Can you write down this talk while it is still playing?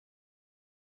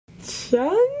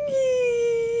Chungies,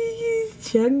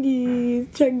 chungies,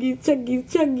 chungies, chungies,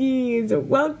 chungies.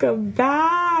 Welcome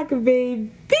back,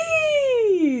 babies.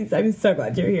 I'm so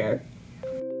glad you're here.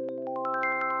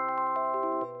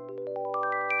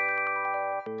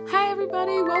 Hi,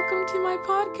 everybody. Welcome to my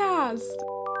podcast.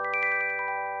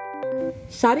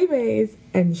 Shoddy bays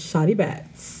and shoddy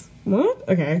bets. What?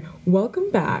 Okay.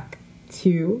 Welcome back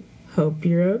to Hope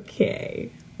You're Okay,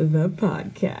 the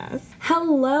podcast.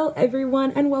 Hello,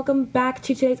 everyone, and welcome back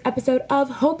to today's episode of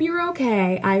Hope You're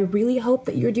Okay. I really hope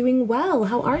that you're doing well.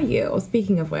 How are you?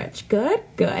 Speaking of which, good.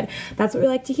 That's what we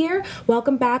like to hear.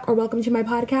 Welcome back or welcome to my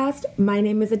podcast. My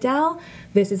name is Adele.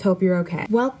 This is Hope You're Okay.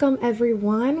 Welcome,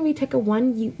 everyone. We took a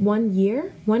one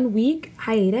week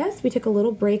hiatus. We took a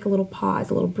little break, a little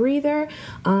pause, a little breather.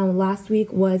 Last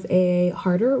week was a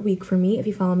harder week for me. If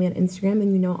you follow me on Instagram,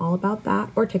 then you know all about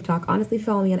that, or TikTok. Honestly, if you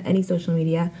follow me on any social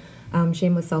media,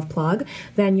 shameless self-plug,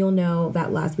 then you'll know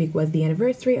that last week was the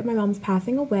anniversary of my mom's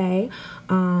passing away.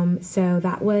 So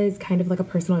that was kind of like a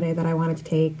personal day that I wanted to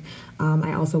take.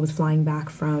 I also was flying back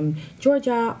from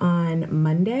Georgia on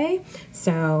Monday.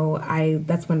 So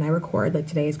that's when I record. Like,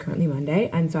 today is currently Monday.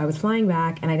 And so I was flying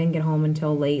back and I didn't get home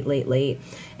until late.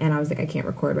 And I was like, I can't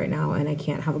record right now and I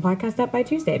can't have a podcast up by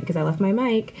Tuesday because I left my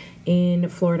mic in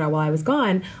Florida while I was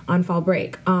gone on fall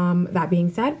break. That being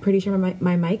said, pretty sure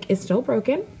my mic is still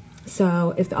broken.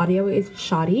 So if the audio is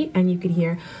shoddy and you could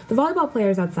hear the volleyball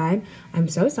players outside, I'm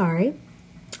so sorry.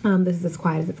 This is as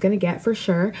quiet as it's going to get for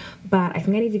sure, but I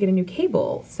think I need to get a new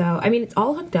cable. So, I mean, it's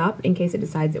all hooked up in case it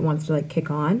decides it wants to like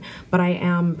kick on, but I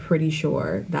am pretty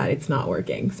sure that it's not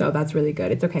working. So that's really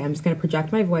good. It's okay. I'm just going to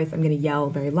project my voice. I'm going to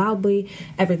yell very loudly.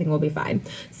 Everything will be fine.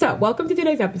 So welcome to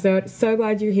today's episode. So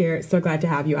glad you're here. So glad to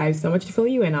have you. I have so much to fill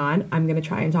you in on. I'm going to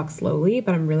try and talk slowly,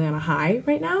 but I'm really on a high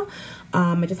right now.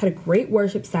 I just had a great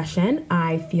worship session.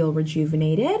 I feel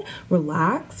rejuvenated,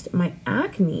 relaxed. My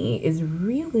acne is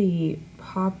really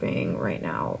popping right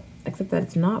now, except that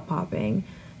it's not popping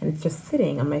and it's just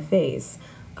sitting on my face.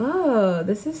 Oh,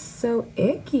 this is so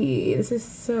icky. This is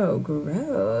so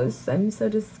gross. I'm so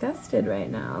disgusted right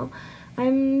now.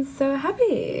 I'm so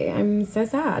happy. I'm so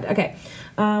sad. Okay,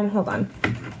 hold on.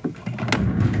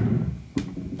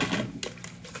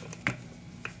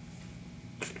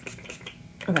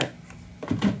 Okay.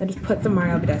 I just put some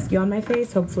Mario Badescu on my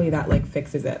face. Hopefully that like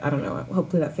fixes it. I don't know.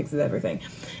 Hopefully that fixes everything.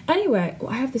 Anyway,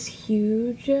 I have this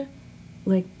huge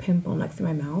like pimple next to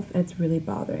my mouth and it's really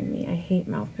bothering me. I hate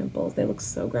mouth pimples. They look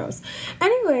so gross.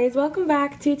 Anyways, welcome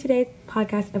back to today's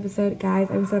podcast episode, guys.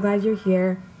 I'm so glad you're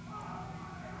here.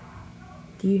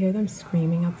 Do you hear them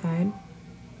screaming outside?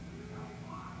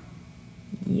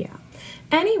 Yeah.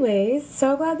 Anyways,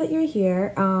 so glad that you're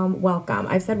here. Welcome.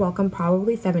 I've said welcome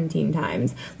probably 17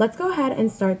 times. Let's go ahead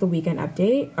and start the weekend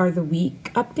update, or the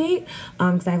week update,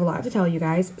 because I have a lot to tell you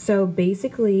guys. So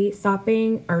basically,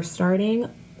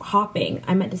 hopping.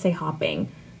 I meant to say hopping.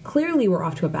 Clearly, we're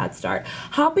off to a bad start.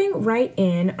 Hopping right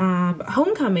in.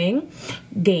 Homecoming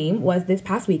game was this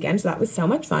past weekend, so that was so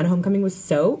much fun. Homecoming was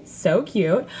so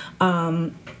cute. I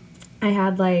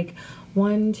had like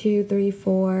 1, 2, 3,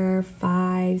 4,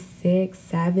 5, 6,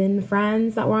 7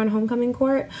 friends that were on homecoming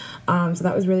court. So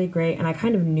that was really great. And I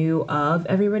kind of knew of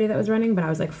everybody that was running, but I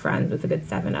was like friends with a good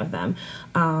 7 of them.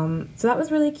 So that was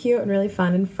really cute and really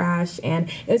fun and fresh. And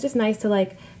it was just nice to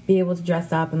like be able to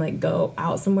dress up and like go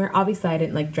out somewhere. Obviously I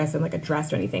didn't like dress in like a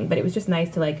dress or anything, but it was just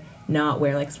nice to like not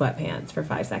wear like sweatpants for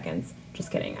 5 seconds.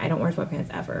 Just kidding. I don't wear sweatpants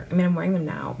ever. I mean, I'm wearing them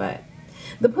now, but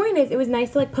the point is, it was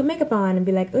nice to like put makeup on and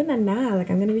be like, ooh, nah,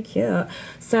 like I'm gonna be cute.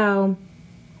 So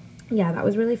yeah, that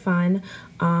was really fun.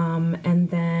 And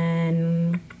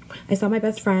then I saw my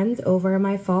best friends over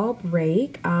my fall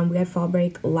break. We had fall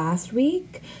break last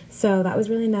week, so that was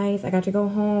really nice. I got to go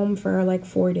home for like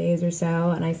 4 days or so,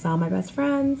 and I saw my best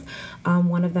friends.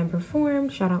 One of them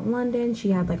performed. Shout out London. She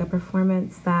had like a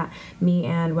performance that me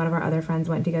and one of our other friends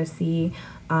went to go see,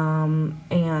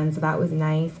 and so that was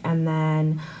nice. And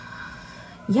then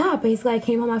yeah, basically I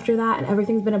came home after that and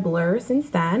everything's been a blur since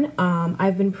then.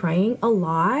 I've been praying a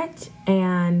lot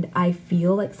and I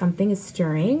feel like something is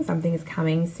stirring, something is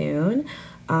coming soon.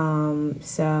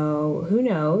 So who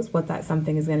knows what that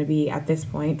something is going to be at this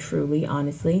point, truly,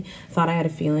 honestly. Thought I had a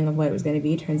feeling of what it was going to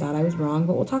be. Turns out I was wrong,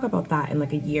 but we'll talk about that in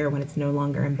like a year when it's no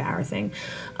longer embarrassing.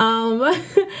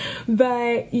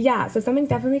 But yeah, so something's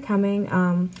definitely coming.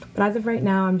 But as of right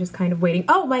now, I'm just kind of waiting.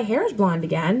 Oh, my hair is blonde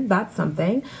again. That's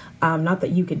something. Not that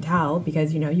you can tell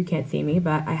because, you can't see me,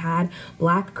 but I had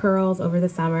black curls over the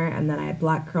summer, and then I had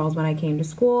black curls when I came to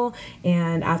school,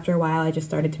 and after a while I just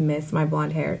started to miss my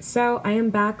blonde hair. So I am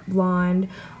back blonde,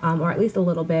 or at least a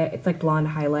little bit. It's like blonde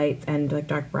highlights and like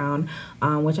dark brown,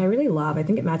 which I really love. I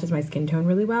think it matches my skin tone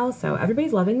really well. So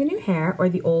everybody's loving the new hair, or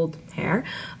the old hair.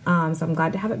 So I'm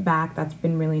glad to have it back. That's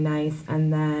been really nice.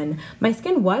 And then my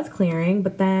skin was clearing,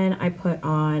 but then I put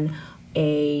on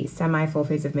a semi-full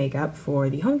face of makeup for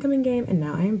the homecoming game, and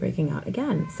now I am breaking out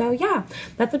again. So yeah,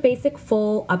 that's a basic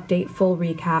full update, full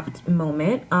recap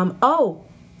moment. Oh,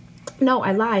 no,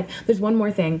 I lied. There's one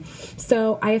more thing.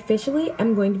 So I officially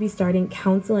am going to be starting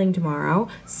counseling tomorrow.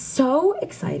 So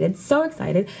excited, so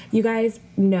excited. You guys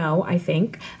know, I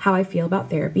think, how I feel about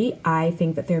therapy. I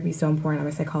think that therapy is so important. I'm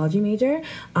a psychology major,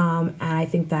 and I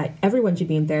think that everyone should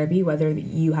be in therapy, whether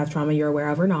you have trauma you're aware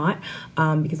of or not,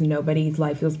 because nobody's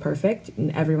life feels perfect,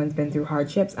 and everyone's been through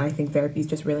hardships, and I think therapy is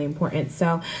just really important.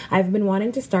 So I've been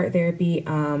wanting to start therapy,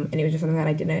 and it was just something that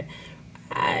I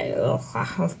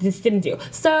just didn't do.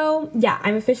 So yeah,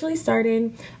 I'm officially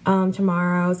starting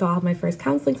tomorrow. So I'll have my first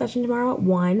counseling session tomorrow at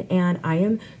 1, and I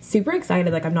am super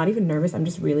excited. Like, I'm not even nervous. I'm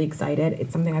just really excited.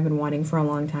 It's something I've been wanting for a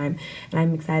long time, and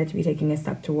I'm excited to be taking a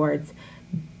step towards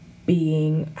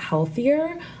being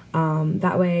healthier.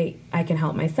 That way I can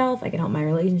help myself, I can help my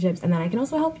relationships, and then I can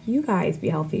also help you guys be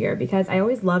healthier, because I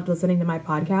always loved listening to my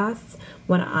podcasts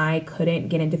when I couldn't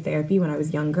get into therapy when I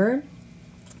was younger.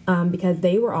 Because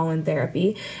they were all in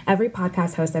therapy. Every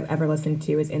podcast host I've ever listened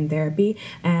to is in therapy.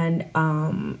 And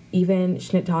even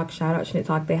Schnit Talk, shout out Schnit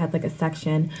Talk, they had like a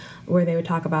section where they would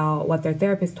talk about what their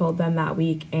therapist told them that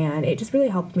week. And it just really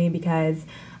helped me because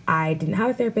I didn't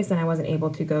have a therapist and I wasn't able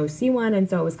to go see one. And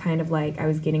so it was kind of like I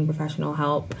was getting professional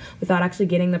help without actually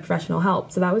getting the professional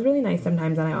help. So that was really nice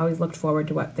sometimes. And I always looked forward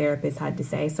to what therapists had to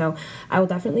say. So I will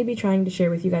definitely be trying to share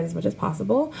with you guys as much as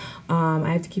possible. I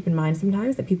have to keep in mind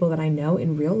sometimes that people that I know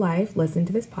in real life listen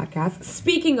to this podcast.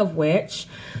 Speaking of which,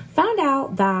 found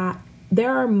out that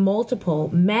there are multiple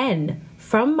men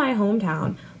from my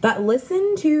hometown that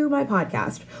listen to my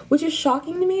podcast, which is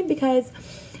shocking to me because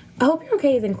I Hope You're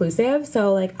Okay is inclusive.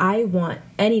 So like, I want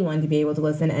anyone to be able to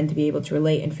listen and to be able to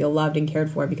relate and feel loved and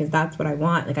cared for, because that's what I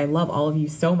want. Like, I love all of you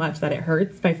so much that it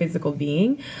hurts my physical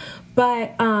being.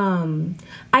 But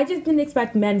I just didn't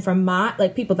expect men from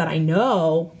people that I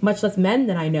know, much less men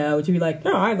that I know, to be like,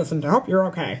 no, I listen to Hope You're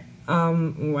Okay.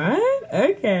 What?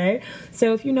 Okay.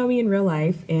 So if you know me in real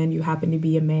life and you happen to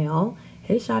be a male,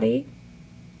 hey, Shadi,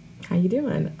 how you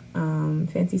doing?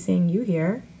 Fancy seeing you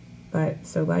here, but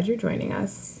so glad you're joining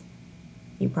us.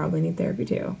 You probably need therapy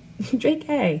too.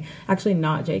 JK. Actually,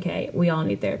 not JK. We all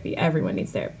need therapy. Everyone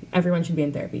needs therapy. Everyone should be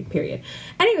in therapy, period.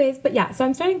 Anyways, but yeah, so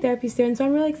I'm starting therapy soon, so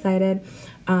I'm really excited.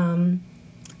 And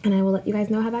I will let you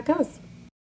guys know how that goes.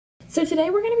 So today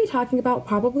we're going to be talking about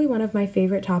probably one of my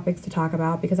favorite topics to talk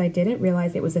about, because I didn't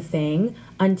realize it was a thing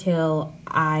until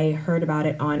I heard about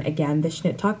it on, again, the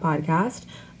Schnit Talk podcast.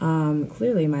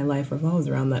 Clearly my life revolves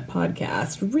around that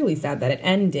podcast. Really sad that it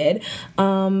ended.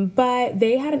 But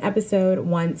they had an episode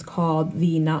once called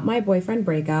the Not My Boyfriend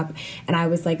Breakup, and I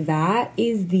was like, that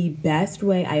is the best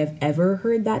way I have ever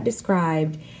heard that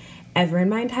described ever in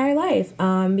my entire life.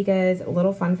 Because a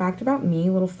little fun fact about me,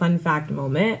 little fun fact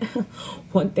moment.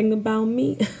 One thing about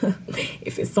me,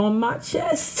 if it's on my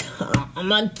chest, I'm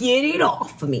gonna get it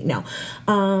off of me. No.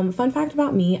 Fun fact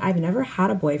about me, I've never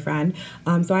had a boyfriend.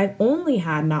 So I've only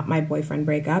had Not My Boyfriend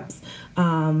breakups.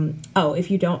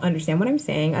 If you don't understand what I'm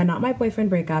saying, a Not My Boyfriend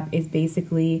breakup is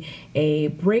basically a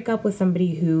breakup with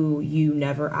somebody who you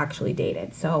never actually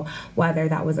dated. So whether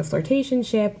that was a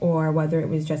flirtationship or whether it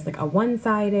was just like a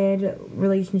one-sided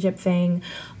relationship thing,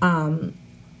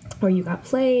 or you got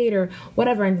played or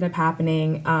whatever ended up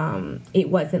happening, it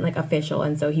wasn't like official,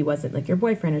 and so he wasn't like your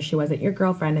boyfriend or she wasn't your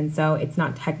girlfriend, and so it's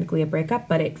not technically a breakup,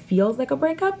 but it feels like a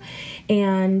breakup,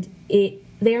 and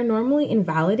they are normally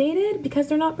invalidated because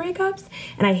they're not breakups,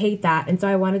 and I hate that. And so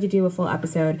I wanted to do a full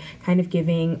episode kind of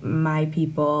giving my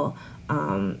people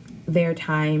their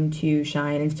time to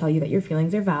shine and to tell you that your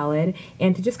feelings are valid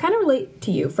and to just kind of relate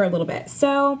to you for a little bit.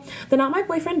 So the Not My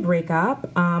Boyfriend breakup,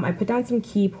 I put down some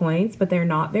key points, but they're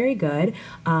not very good.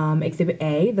 Exhibit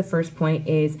A, the first point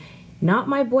is not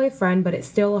my boyfriend, but it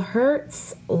still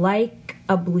hurts like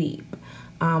a bleep.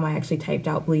 I actually typed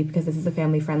out bleep because this is a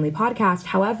family-friendly podcast.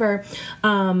 However,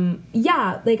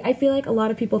 I feel like a lot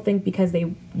of people think because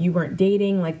you weren't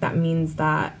dating, like that means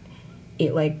that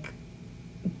it like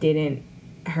didn't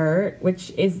hurt,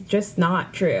 which is just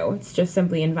not true. It's just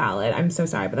simply invalid. I'm so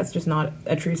sorry, but that's just not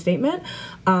a true statement.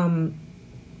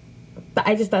 But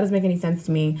that doesn't make any sense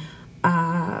to me.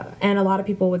 And a lot of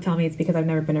people would tell me it's because I've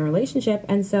never been in a relationship.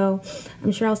 And so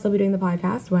I'm sure I'll still be doing the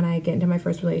podcast. When I get into my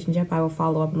first relationship, I will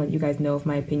follow up and let you guys know if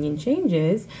my opinion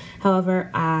changes.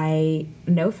 However, I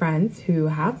know friends who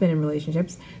have been in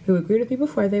relationships who agreed with me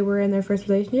before they were in their first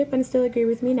relationship and still agree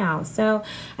with me now. So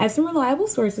I have some reliable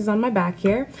sources on my back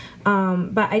here.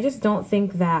 But I just don't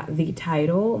think that the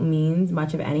title means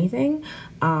much of anything.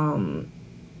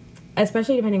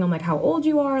 Especially depending on like how old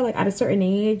you are. Like at a certain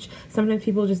age, sometimes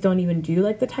people just don't even do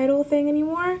like the title thing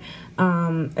anymore.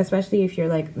 Especially if you're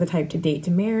like the type to date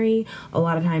to marry. A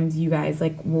lot of times you guys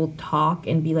like will talk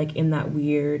and be like in that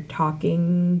weird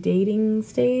talking dating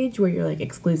stage where you're like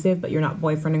exclusive but you're not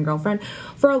boyfriend and girlfriend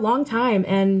for a long time,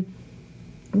 and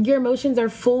your emotions are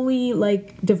fully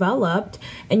like developed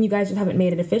and you guys just haven't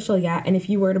made it official yet. And if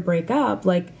you were to break up,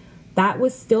 like that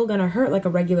was still gonna hurt like a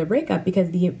regular breakup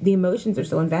because the emotions are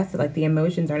still invested. Like the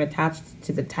emotions aren't attached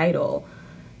to the title.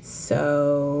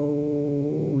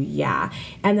 So yeah.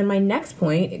 And then my next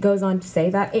point, it goes on to say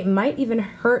that it might even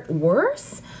hurt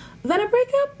worse than a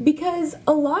breakup, because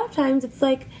a lot of times it's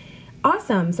like,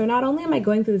 awesome, so not only am I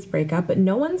going through this breakup, but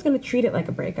no one's going to treat it like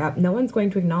a breakup. No one's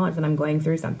going to acknowledge that I'm going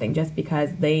through something just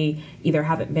because they either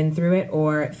haven't been through it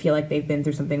or feel like they've been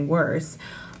through something worse.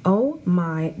 Oh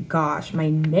my gosh, my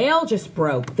nail just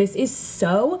broke. This is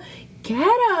so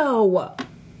ghetto.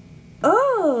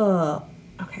 Oh,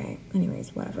 okay.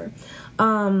 Anyways, whatever.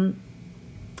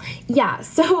 Yeah,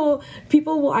 so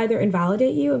people will either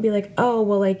invalidate you and be like, oh,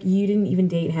 well, like, you didn't even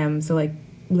date him, so, like,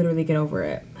 literally get over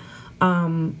it.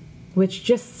 Which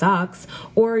just sucks.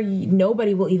 Or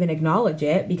nobody will even acknowledge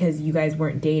it because you guys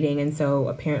weren't dating, and so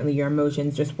apparently your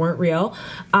emotions just weren't real.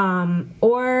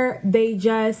 Or they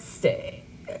just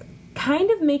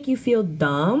kind of make you feel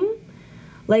dumb.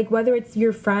 Like, whether it's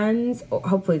your friends, or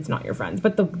hopefully it's not your friends,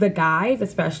 but the guys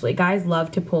especially. Guys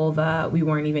love to pull the we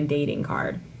weren't even dating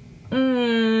card.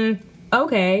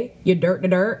 Okay, you dirt to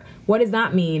dirt. What does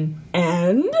that mean?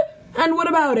 And what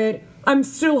about it? I'm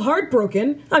still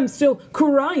heartbroken. I'm still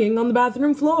crying on the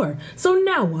bathroom floor. So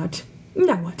now what?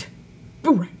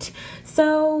 Right.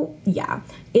 So, yeah.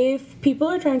 If people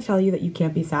are trying to tell you that you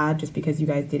can't be sad just because you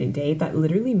guys didn't date, that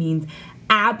literally means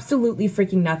absolutely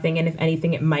freaking nothing. And if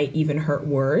anything, it might even hurt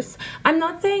worse. I'm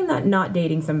not saying that not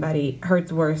dating somebody hurts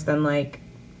worse than, like,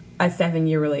 a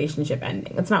 7-year relationship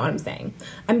ending. That's not what I'm saying.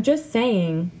 I'm just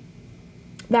saying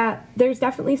that there's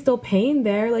definitely still pain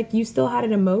there. Like, you still had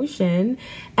an emotion.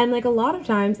 And, like, a lot of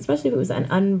times, especially if it was an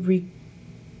unrequited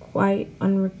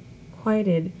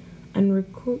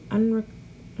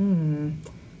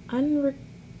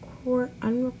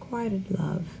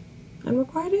love.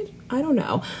 Unrequited? I don't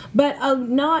know. But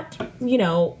not,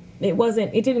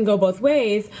 it didn't go both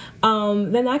ways,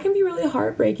 then that can be really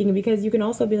heartbreaking, because you can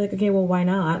also be like, okay, well, why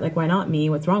not? Like, why not me?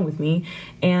 What's wrong with me?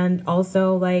 And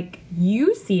also, like,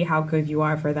 you see how good you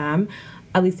are for them,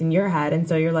 at least in your head, and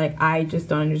so you're like, I just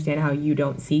don't understand how you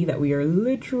don't see that we are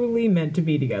literally meant to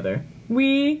be together.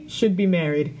 We should be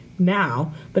married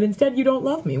now, but instead you don't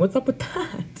love me. What's up with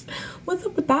that? What's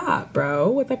up with that, bro?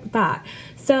 What's up with that?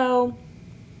 So,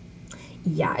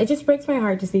 yeah, it just breaks my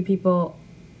heart to see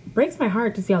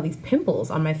all these pimples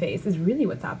on my face is really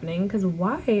what's happening. Because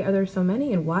why are there so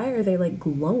many, and why are they like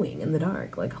glowing in the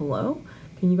dark? Like, hello?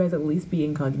 Can you guys at least be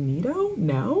incognito?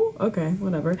 No? Okay,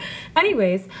 whatever.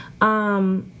 Anyways,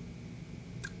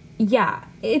 yeah,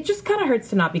 it just kind of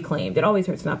hurts to not be claimed. It always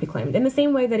hurts to not be claimed. In the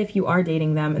same way that if you are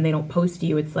dating them and they don't post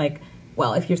you, it's like,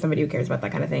 well, if you're somebody who cares about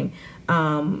that kind of thing,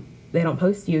 they don't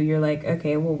post you, you're like,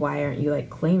 okay, well, why aren't you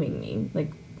like claiming me?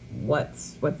 Like,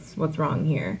 what's wrong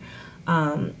here?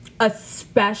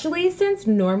 Especially since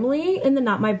normally in the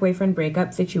not my boyfriend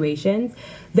breakup situations,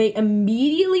 they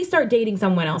immediately start dating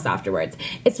someone else afterwards.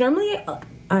 It's normally,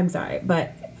 I'm sorry,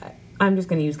 but I'm just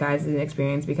going to use guys as an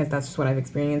experience because that's just what I've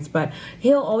experienced. But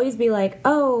he'll always be like,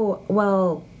 oh,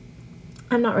 well,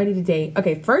 I'm not ready to date.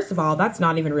 Okay, first of all, that's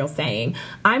not even a real saying.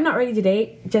 I'm not ready to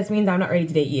date just means I'm not ready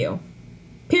to date you.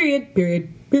 Period.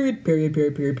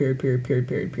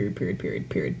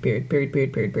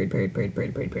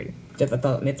 Just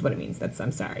that's what it means.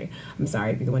 I'm sorry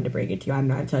to be the one to break it to you. I don't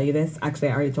know how to tell you this. Actually,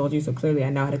 I already told you, so clearly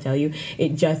I know how to tell you.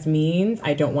 It just means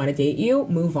I don't want to date you.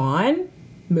 Move on.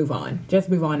 Just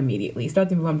move on immediately. Start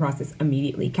the move on process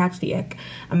immediately. Catch the ick.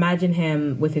 Imagine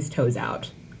him with his toes out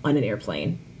on an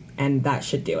airplane, and that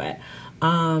should do it.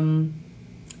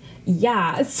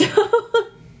 Yeah, so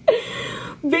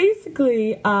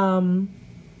basically, I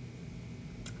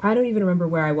don't even remember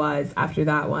where I was after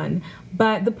that one.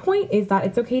 But the point is that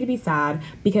it's okay to be sad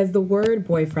because the word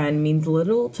boyfriend means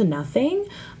little to nothing.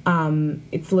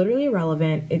 It's literally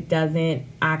irrelevant. It doesn't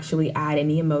actually add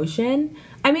any emotion.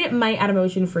 I mean, it might add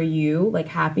emotion for you, like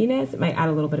happiness. It might add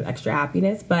a little bit of extra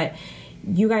happiness, but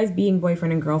you guys being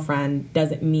boyfriend and girlfriend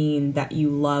doesn't mean that you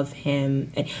love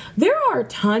him. There are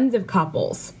tons of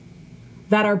couples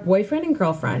that are boyfriend and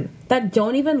girlfriend that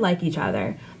don't even like each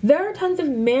other. There are tons of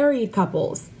married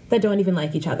couples that don't even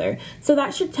like each other. So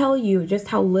that should tell you just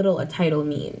how little a title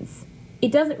means.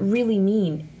 It doesn't really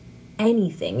mean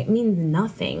anything. It means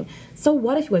nothing. So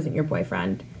what if he wasn't your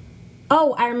boyfriend?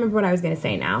 Oh, I remember what I was going to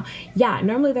say now. Yeah,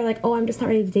 normally they're like, oh, I'm just not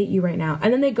ready to date you right now.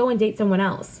 And then they go and date someone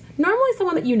else. Normally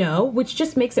someone that you know, which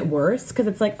just makes it worse because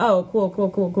it's like, oh, cool.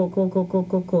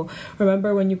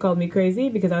 Remember when you called me crazy?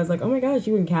 Because I was like, oh my gosh,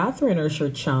 you and Catherine are sure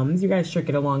chums. You guys sure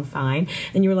get along fine.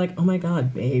 And you were like, oh my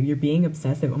God, babe, you're being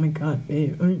obsessive. Oh my God,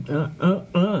 babe.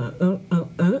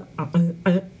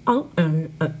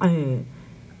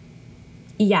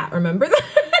 Yeah, remember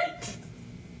that?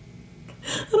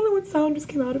 I don't know what sound just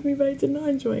came out of me, but I did not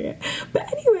enjoy it. But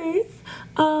anyways,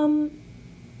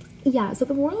 yeah, so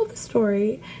the moral of the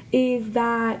story is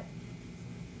that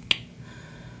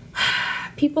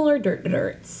people are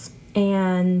dirts,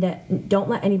 and don't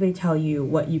let anybody tell you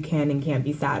what you can and can't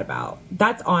be sad about.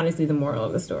 That's honestly the moral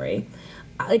of the story.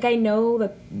 Like, I know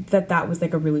that was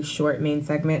like a really short main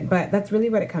segment, but that's really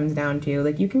what it comes down to.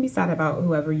 Like, you can be sad about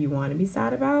whoever you want to be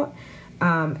sad about.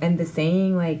 And the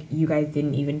saying, like, you guys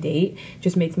didn't even date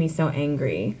just makes me so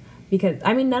angry. Because,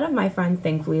 I mean, none of my friends,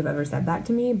 thankfully, have ever said that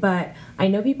to me. But I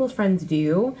know people's friends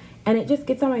do. And it just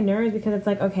gets on my nerves because it's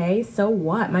like, okay, so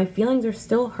what? My feelings are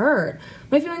still hurt.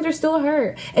 My feelings are still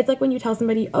hurt. It's like when you tell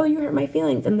somebody, oh, you hurt my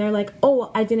feelings. And they're like, oh,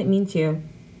 I didn't mean to.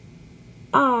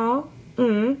 Oh,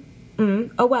 oh,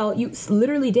 well, you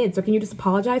literally did. So can you just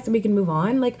apologize so we can move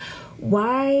on? Like,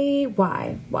 why?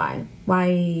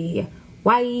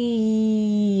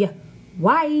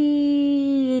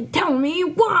 Tell me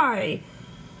why.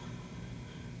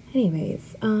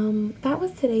 Anyways, that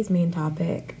was today's main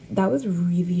topic. That was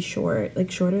really short,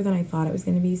 like shorter than I thought it was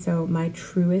going to be. So my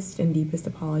truest and deepest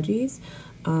apologies.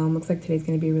 Looks like today's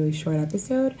going to be a really short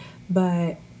episode,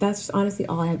 but that's just honestly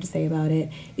all I have to say about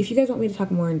it. If you guys want me to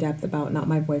talk more in depth about not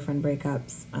my boyfriend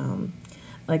breakups,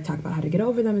 like talk about how to get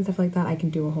over them and stuff like that, I can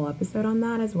do a whole episode on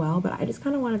that as well. But I just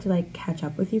kind of wanted to like catch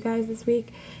up with you guys this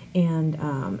week and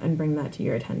bring that to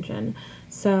your attention.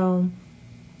 So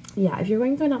yeah, if you're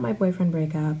going through a not my boyfriend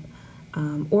breakup,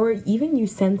 or even you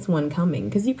sense one coming,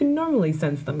 because you can normally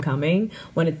sense them coming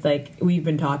when it's like we've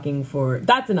been talking for,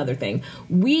 that's another thing.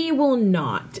 We will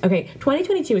not, okay,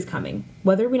 2022 is coming.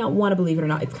 Whether we don't want to believe it or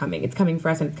not, it's coming. It's coming for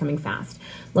us and it's coming fast.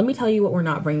 Let me tell you what we're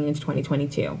not bringing into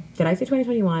 2022. Did I say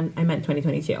 2021? I meant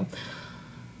 2022.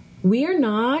 We are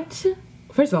not,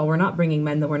 first of all, we're not bringing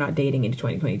men that we're not dating into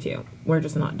 2022. We're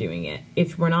just not doing it.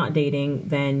 If we're not dating,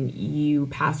 then you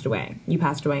passed away. You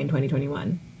passed away in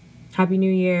 2021. Happy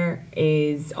New Year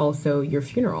is also your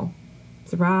funeral.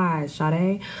 Surprise,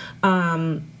 Sade.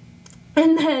 And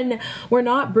then we're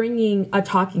not bringing a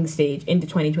talking stage into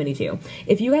 2022.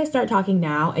 If you guys start talking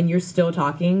now and you're still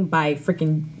talking by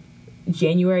freaking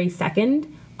January 2nd,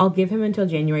 I'll give him until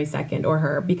January 2nd or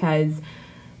her, because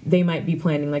they might be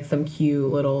planning like some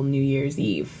cute little New Year's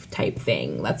Eve type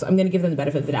thing. I'm going to give them the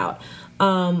benefit of the doubt.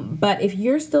 But if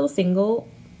you're still single,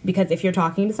 because if you're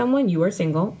talking to someone, you are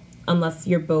single, unless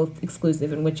you're both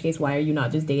exclusive, in which case, why are you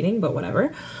not just dating? But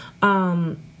whatever.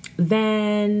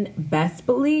 Then best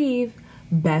believe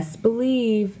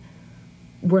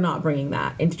we're not bringing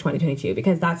that into 2022,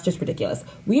 because that's just ridiculous.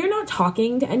 We are not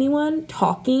talking to anyone,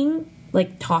 talking. We're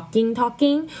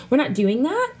not doing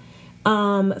that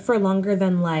for longer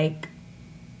than like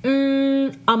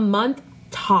a month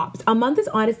tops. A month is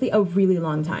honestly a really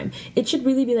long time. It should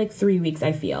really be like 3 weeks,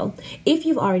 I feel, if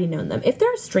you've already known them. If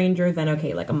they're a stranger, then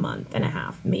okay, like a month and a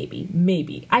half,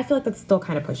 maybe. I feel like that's still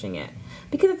kind of pushing it,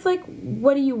 because it's like,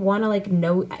 what do you want to like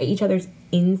know each other's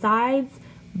insides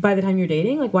by the time you're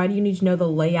dating? Like, why do you need to know the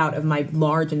layout of my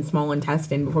large and small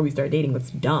intestine before we start dating?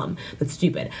 That's dumb. That's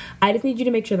stupid. I just need you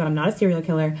to make sure that I'm not a serial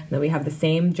killer, and that we have the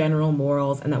same general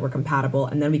morals, and that we're compatible,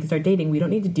 and then we can start dating. We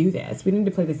don't need to do this. We don't need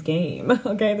to play this game.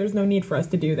 Okay? There's no need for us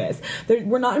to do this.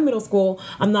 We're not in middle school.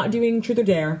 I'm not doing truth or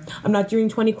dare. I'm not doing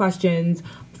 20 questions.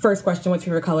 First question, what's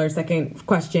your favorite color? Second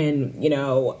question,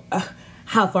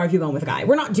 how far have you gone with a guy?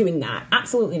 We're not doing that.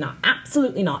 Absolutely not.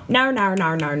 Absolutely not.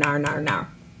 No.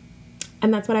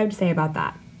 And that's what I have to say about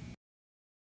that.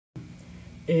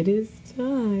 It is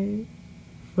time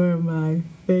for my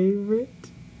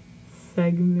favorite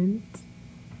segment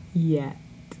yet.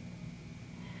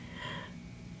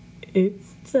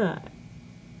 It's time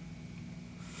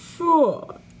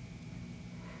for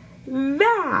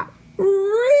That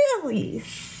Really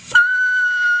Sucks.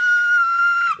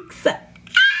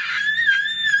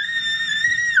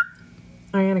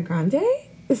 I Grande?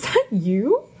 Is that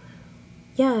you?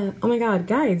 Yeah. Oh my god,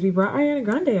 guys, we brought Ariana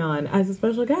Grande on as a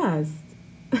special guest.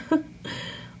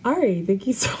 Ari, thank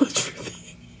you so much for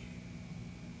being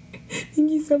here.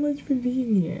 Thank you so much for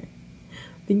being here.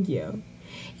 Thank you.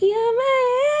 You're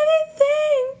my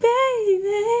everything,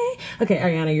 baby. Okay,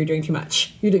 Ariana, you're doing too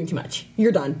much. You're doing too much.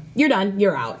 You're done. You're done.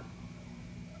 You're out.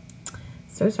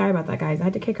 So sorry about that, guys. I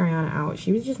had to kick Ariana out.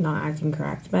 She was just not acting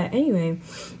correct. But anyway,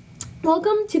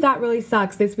 welcome to That Really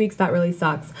Sucks. This week's That Really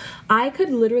Sucks. I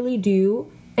could literally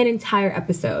do an entire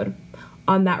episode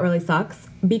on That Really Sucks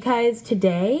because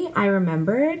today I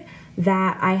remembered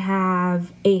that I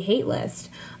have a hate list.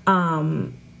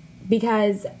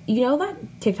 Because you know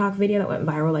that TikTok video that went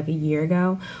viral like a year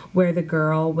ago where the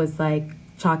girl was like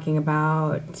talking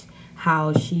about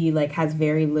how she like has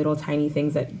very little tiny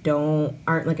things that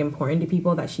aren't like important to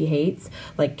people that she hates,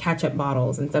 like ketchup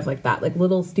bottles and stuff like that, like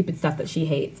little stupid stuff that she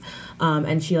hates,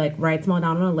 and she like writes them all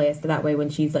down on a list, that way when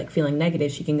she's like feeling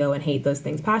negative she can go and hate those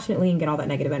things passionately and get all that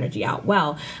negative energy out.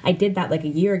 Well, I did that like a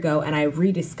year ago and I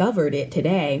rediscovered it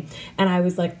today and I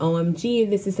was like, OMG,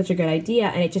 this is such a good idea,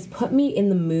 and it just put me in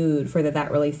the mood for the That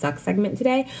Really Sucks segment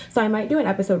today. So I might do an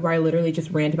episode where I literally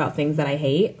just rant about things that I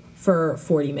hate for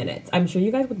 40 minutes. I'm sure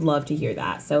you guys would love to hear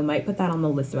that, so might put that on the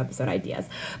list of episode ideas.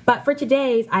 But for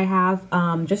today's, I have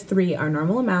just 3, our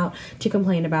normal amount, to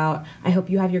complain about. I hope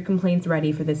you have your complaints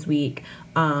ready for this week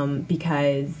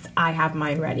because I have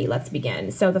mine ready. Let's begin.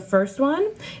 So the first one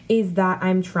is that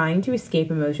I'm trying to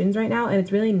escape emotions right now, and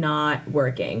it's really not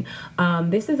working.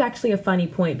 This is actually a funny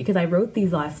point because I wrote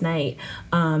these last night,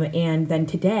 and then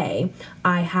today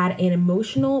I had an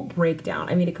emotional breakdown.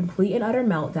 I mean, a complete and utter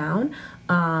meltdown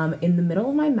in the middle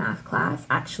of my math class,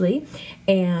 actually,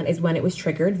 and is when it was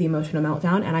triggered, the emotional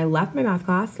meltdown. And I left my math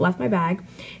class, left my bag,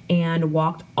 and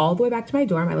walked all the way back to my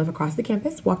dorm. I live across the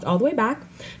campus, walked all the way back,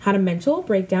 had a mental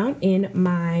breakdown in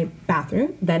my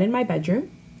bathroom, then in my bedroom,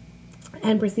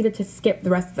 and proceeded to skip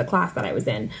the rest of the class that I was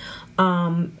in.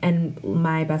 And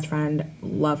my best friend,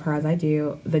 love her as I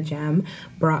do, the gem,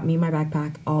 brought me my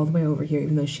backpack all the way over here,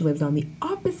 even though she lives on the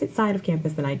opposite side of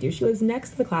campus than I do. She lives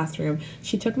next to the classroom.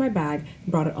 She took my bag,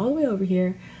 brought it all the way over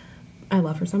here. I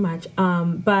love her so much.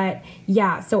 But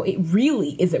yeah, so it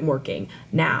really isn't working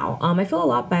now. I feel a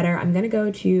lot better. I'm going to go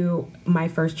to my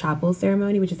first chapel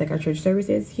ceremony, which is like our church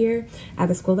services here at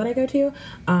the school that I go to.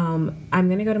 I'm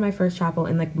going to go to my first chapel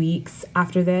in like weeks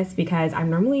after this because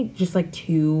I'm normally just like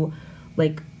too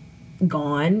like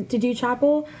gone to do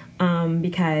chapel,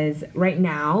 because right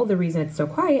now the reason it's so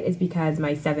quiet is because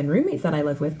my 7 roommates that I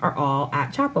live with are all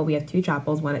at chapel. We have 2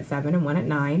 chapels, one at 7 and one at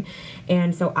 9,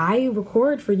 and so I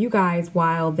record for you guys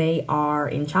while they are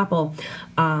in chapel,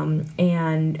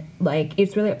 and like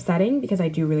it's really upsetting because I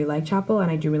do really like chapel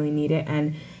and I do really need it,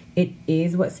 and it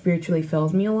is what spiritually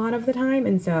fills me a lot of the time,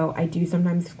 and so I do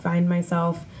sometimes find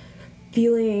myself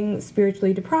feeling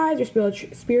spiritually deprived or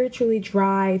spiritually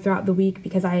dry throughout the week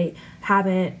because I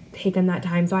haven't taken that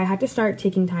time. So I had to start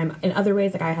taking time in other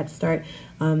ways. Like I had to start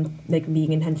like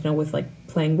being intentional with like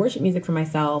playing worship music for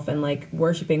myself and like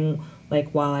worshiping like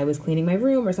while I was cleaning my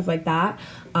room or stuff like that.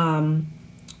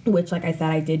 Which, like I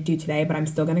said, I did do today, but I'm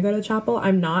still going to go to the chapel.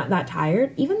 I'm not that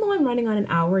tired, even though I'm running on an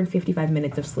hour and 55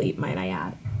 minutes of sleep, might I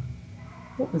add.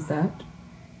 What was that?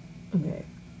 Okay.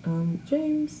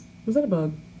 James, was that a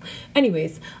bug?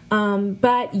 Anyways,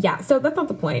 but yeah, so that's not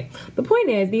the point. The point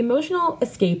is the emotional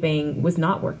escaping was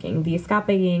not working. The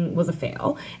escaping was a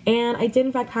fail. And I did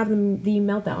in fact have the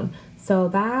meltdown. So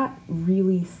that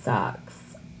really sucks.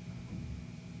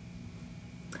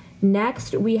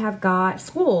 Next, we have got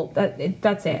school.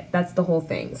 That's it. That's the whole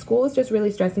thing. School is just really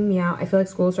stressing me out. I feel like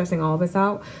school is stressing all of us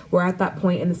out. We're at that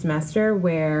point in the semester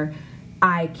where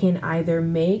I can either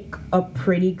make a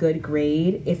pretty good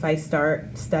grade if I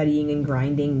start studying and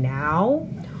grinding now,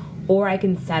 or I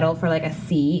can settle for like a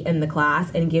C in the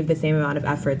class and give the same amount of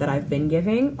effort that I've been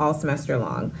giving all semester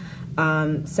long.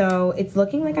 So it's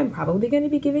looking like I'm probably going to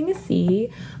be giving a C,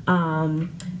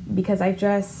 because I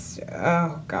just,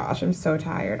 oh gosh, I'm so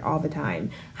tired all the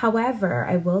time. However,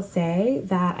 I will say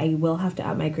that I will have to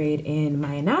up my grade in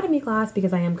my anatomy class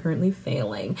because I am currently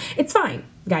failing. It's fine,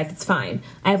 guys, it's fine.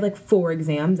 I have like 4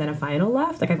 exams and a final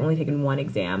left. Like I've only taken 1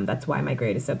 exam. That's why my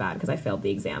grade is so bad, because I failed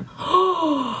the exam.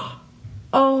 Oh,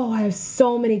 I have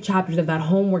so many chapters of that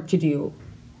homework to do.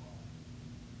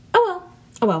 Oh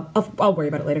well, I'll worry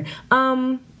about it later.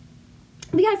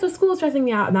 But yeah, so school is stressing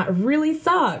me out, and that really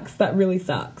sucks. That really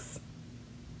sucks.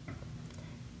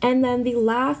 And then the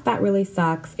last that really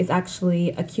sucks is actually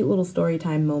a cute little story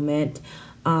time moment.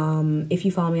 If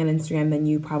you follow me on Instagram, then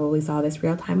you probably saw this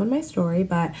real time on my story.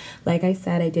 But like I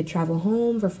said, I did travel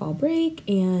home for fall break,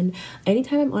 and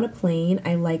anytime I'm on a plane,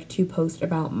 I like to post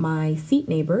about my seat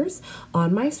neighbors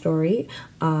on my story.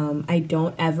 I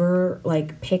don't ever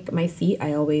like pick my seat.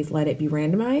 I always let it be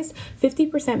randomized.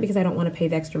 50% because I don't want to pay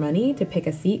the extra money to pick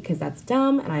a seat because that's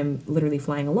dumb and I'm literally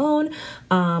flying alone.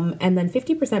 And then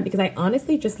 50% because I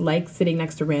honestly just like sitting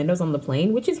next to randos on the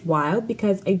plane, which is wild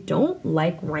because I don't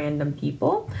like random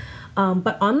people.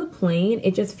 But on the plane,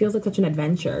 it just feels like such an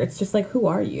adventure. It's just like, who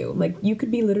are you? Like, you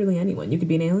could be literally anyone. You could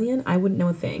be an alien. I wouldn't know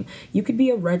a thing. You could be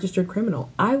a registered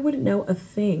criminal. I wouldn't know a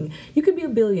thing. You could be a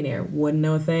billionaire. Wouldn't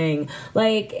know a thing.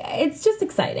 Like, it's just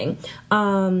exciting.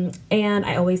 And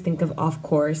I always think of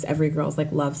course, every girl's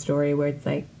like love story where it's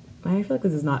like, I feel like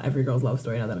this is not every girl's love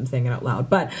story now that I'm saying it out loud,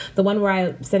 but the one where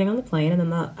I'm sitting on the plane and then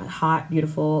the hot,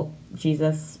 beautiful,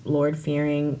 Jesus,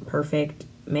 Lord-fearing, perfect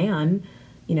man,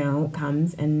 you know,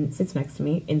 comes and sits next to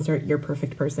me, insert your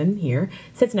perfect person here,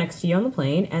 sits next to you on the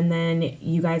plane, and then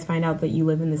you guys find out that you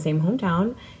live in the same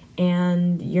hometown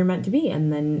and you're meant to be,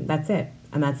 and then that's it,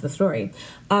 and that's the story.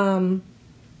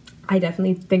 I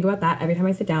definitely think about that every time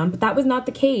I sit down, but that was not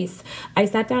the case. I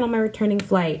sat down on my returning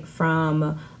flight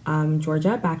from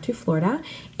Georgia back to Florida,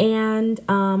 and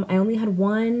I only had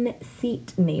one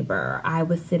seat neighbor. I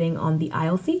was sitting on the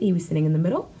aisle seat. He was sitting in the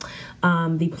middle.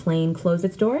 The plane closed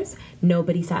its doors.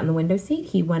 Nobody sat in the window seat.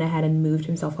 He went ahead and moved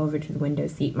himself over to the window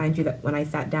seat. Mind you that when I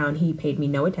sat down, he paid me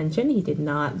no attention. He did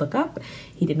not look up.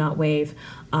 He did not wave.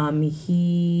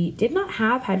 He did not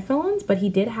have headphones, but he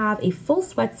did have a full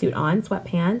sweatsuit on,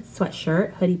 sweatpants,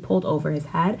 sweatshirt, hoodie pulled over his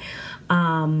head.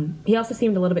 He also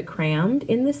seemed a little bit crammed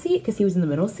in the seat because he was in the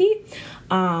middle seat.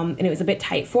 And it was a bit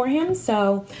tight for him.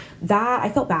 So that, I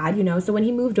felt bad, you know. So when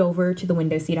he moved over to the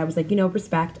window seat, I was like, you know,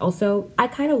 respect. Also, I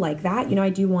kind of like that. You know, I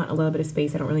do want a little bit of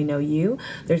space. I don't really know you.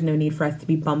 There's no need for us to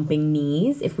be bumping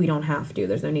knees if we don't have to.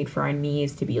 There's no need for our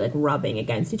knees to be like rubbing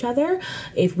against each other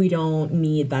if we don't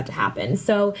need that to happen.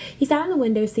 So he sat in the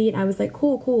window seat. I was like,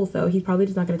 cool. So he's probably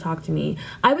just not going to talk to me.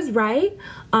 I was right.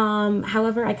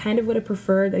 However, I kind of would have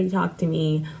preferred that he talked to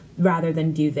me rather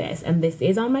than do this. And this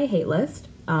is on my hate list.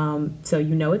 So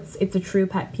you know it's a true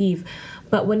pet peeve.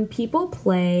 But when people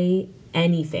play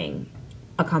anything,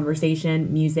 a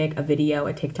conversation, music, a video,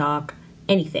 a TikTok,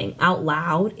 anything out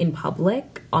loud in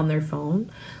public on their phone,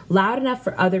 loud enough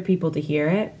for other people to hear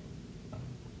it,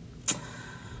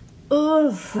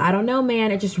 I don't know,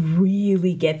 man. It just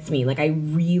really gets me. Like,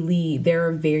 there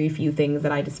are very few things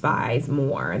that I despise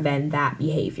more than that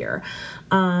behavior.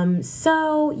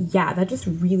 So yeah, that just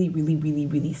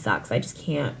really sucks. I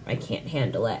can't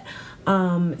handle it.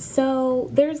 So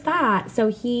there's that. So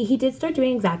he did start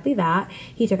doing exactly that.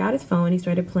 He took out his phone. He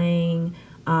started playing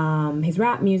his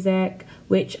rap music,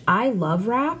 which I love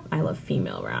rap. I love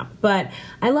female rap, but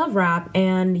I love rap.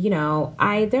 And, you know,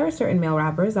 there are certain male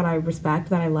rappers that I respect,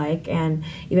 that I like. And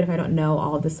even if I don't know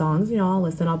all of the songs, you know, I'll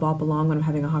listen, I'll bop along when I'm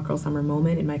having a hot girl summer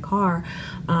moment in my car.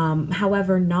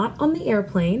 However, not on the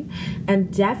airplane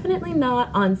and definitely not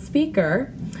on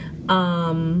speaker.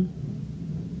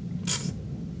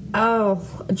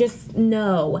 Just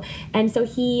no. And so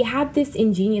he had this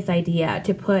ingenious idea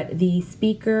to put the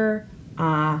speaker,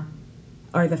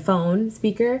 or the phone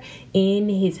speaker in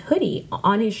his hoodie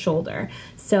on his shoulder.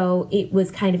 So it was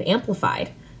kind of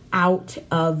amplified out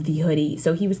of the hoodie.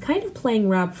 So he was kind of playing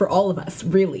rap for all of us,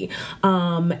 really.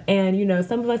 And, you know,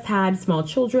 some of us had small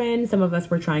children. Some of us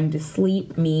were trying to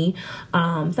sleep, me.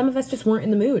 Some of us just weren't in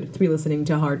the mood to be listening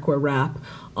to hardcore rap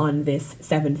on this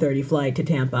 7:30 flight to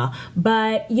Tampa.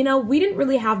 But, you know, we didn't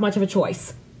really have much of a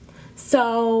choice.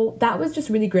 So that was just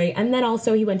really great. And then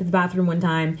also he went to the bathroom one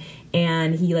time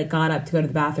and he like got up to go to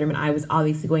the bathroom, and I was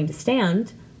obviously going to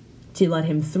stand to let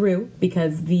him through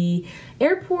because the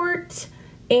airport,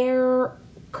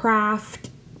 aircraft,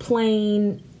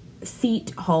 plane,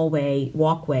 seat hallway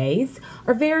walkways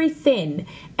are very thin,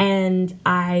 and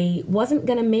I wasn't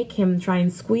going to make him try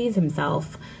and squeeze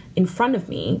himself in front of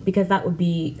me because that would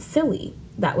be silly.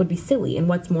 That would be silly. And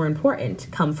what's more important,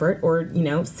 comfort or, you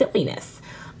know, silliness?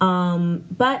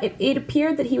 But it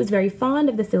appeared that he was very fond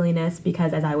of the silliness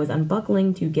because as I was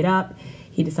unbuckling to get up,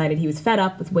 he decided he was fed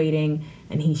up with waiting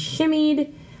and he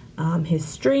shimmied his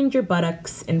stranger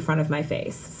buttocks in front of my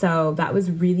face. So that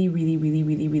was really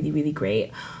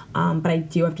great. But I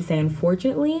do have to say,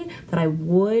 unfortunately, that I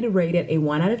would rate it a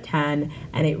 1 out of 10,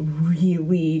 and it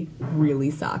really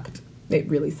sucked. It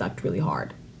really sucked really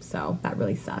hard. So that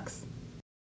really sucks.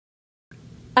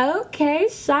 Okay,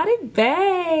 shawty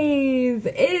bays,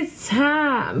 it's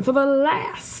time for the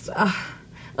last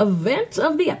event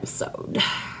of the episode.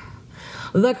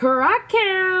 The crack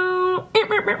count.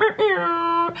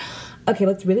 Okay,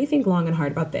 let's really think long and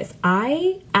hard about this.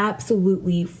 I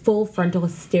absolutely full frontal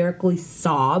hysterically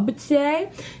sobbed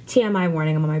today. TMI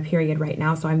warning, I'm on my period right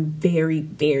now, so I'm very,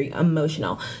 very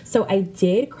emotional. So I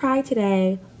did cry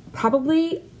today,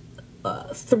 probably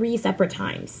 3 separate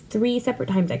times. 3 separate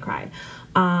times I cried.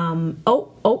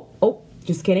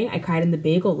 Just kidding. I cried in the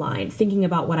bagel line, thinking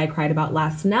about what I cried about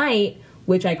last night,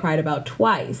 which I cried about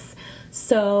twice.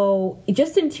 So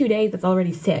just in 2 days, that's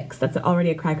already 6. That's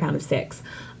already a cry count of 6.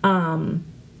 And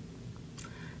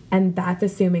that's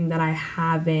assuming that I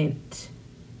haven't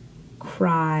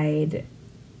cried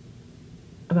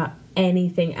about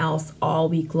anything else all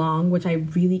week long, which I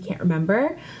really can't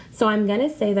remember. So I'm going to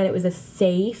say that it was a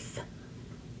safe...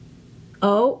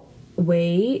 Oh,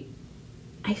 wait.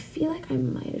 I feel like I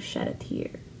might have shed a tear.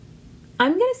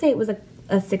 I'm going to say it was a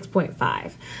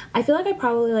 6.5. I feel like I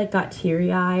probably like got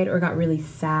teary-eyed or got really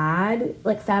sad,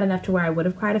 like sad enough to where I would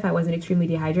have cried if I wasn't extremely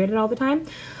dehydrated all the time,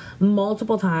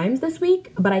 multiple times this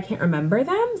week, but I can't remember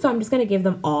them. So I'm just going to give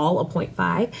them all a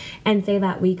 0.5 and say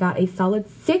that we got a solid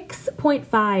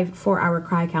 6.5 for our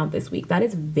cry count this week. That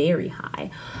is very high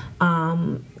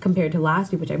compared to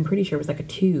last week, which I'm pretty sure was like a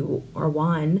 2 or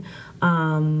 1.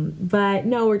 But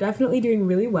no, we're definitely doing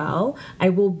really well. I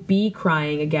will be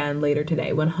crying again later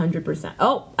today, 100%.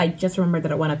 Oh, I just remembered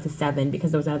that it went up to 7 because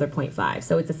there was another 0.5.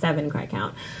 So it's a 7 cry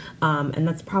count. And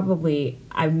that's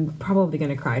I'm probably going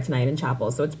to cry tonight in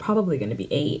chapel. So it's probably going to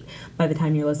be 8 by the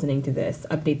time you're listening to this.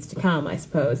 Updates to come, I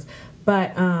suppose.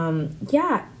 But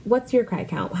yeah, what's your cry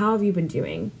count? How have you been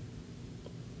doing?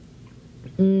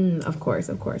 Of course.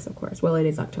 Well, it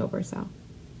is October, so.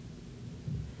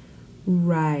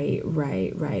 Right.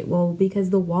 Well, because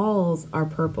the walls are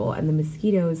purple and the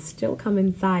mosquitoes still come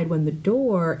inside when the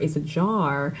door is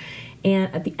ajar.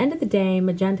 And at the end of the day,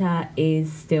 magenta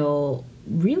is still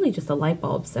really just a light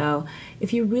bulb. So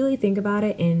if you really think about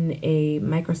it in a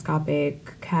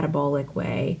microscopic, catabolic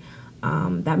way,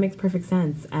 that makes perfect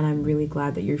sense. And I'm really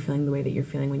glad that you're feeling the way that you're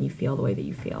feeling when you feel the way that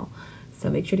you feel. So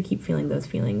make sure to keep feeling those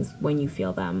feelings when you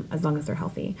feel them, as long as they're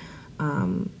healthy.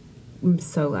 I'm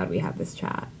so glad we have this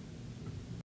chat.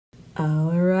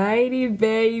 Alrighty,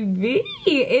 baby.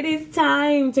 It is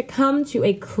time to come to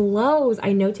a close.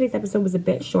 I know today's episode was a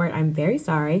bit short. I'm very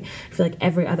sorry. I feel like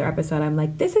every other episode I'm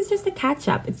like, this is just a catch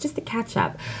up. It's just a catch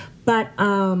up. But,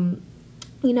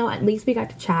 you know, at least we got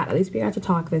to chat. At least we got to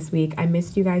talk this week. I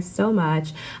missed you guys so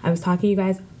much. I was talking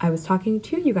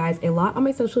to you guys a lot on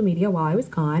my social media while I was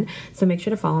gone. So make sure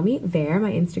to follow me there.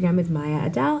 My Instagram is Maya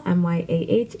Adele,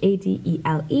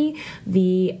 MYAHADELE.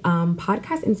 The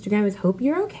podcast Instagram is Hope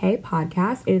You're Okay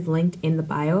Podcast. It is linked in the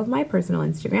bio of my personal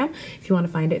Instagram if you want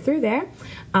to find it through there.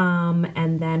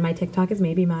 And then my TikTok is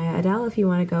maybe Maya Adele if you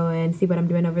want to go and see what I'm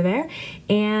doing over there.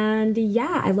 And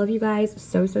yeah, I love you guys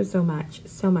so much.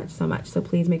 So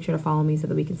please make sure to follow me so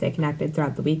that we can stay connected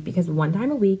throughout the week, because one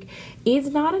time a week is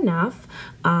not enough.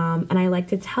 And I like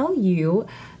to tell you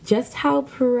just how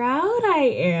proud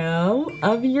I am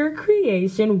of your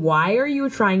creation. Why are you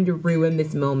trying to ruin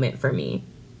this moment for me?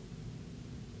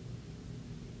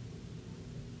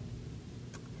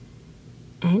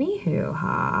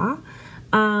 Anywho,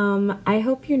 I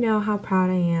hope you know how proud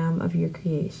I am of your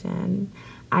creation.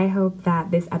 I hope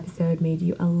that this episode made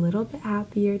you a little bit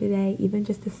happier today, even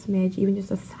just a smidge, even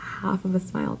just a half of a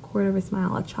smile, a quarter of a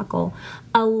smile, a chuckle.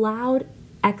 A loud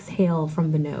exhale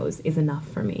from the nose is enough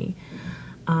for me,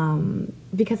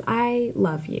 because I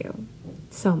love you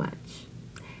so much,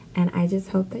 and I just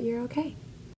hope that you're okay.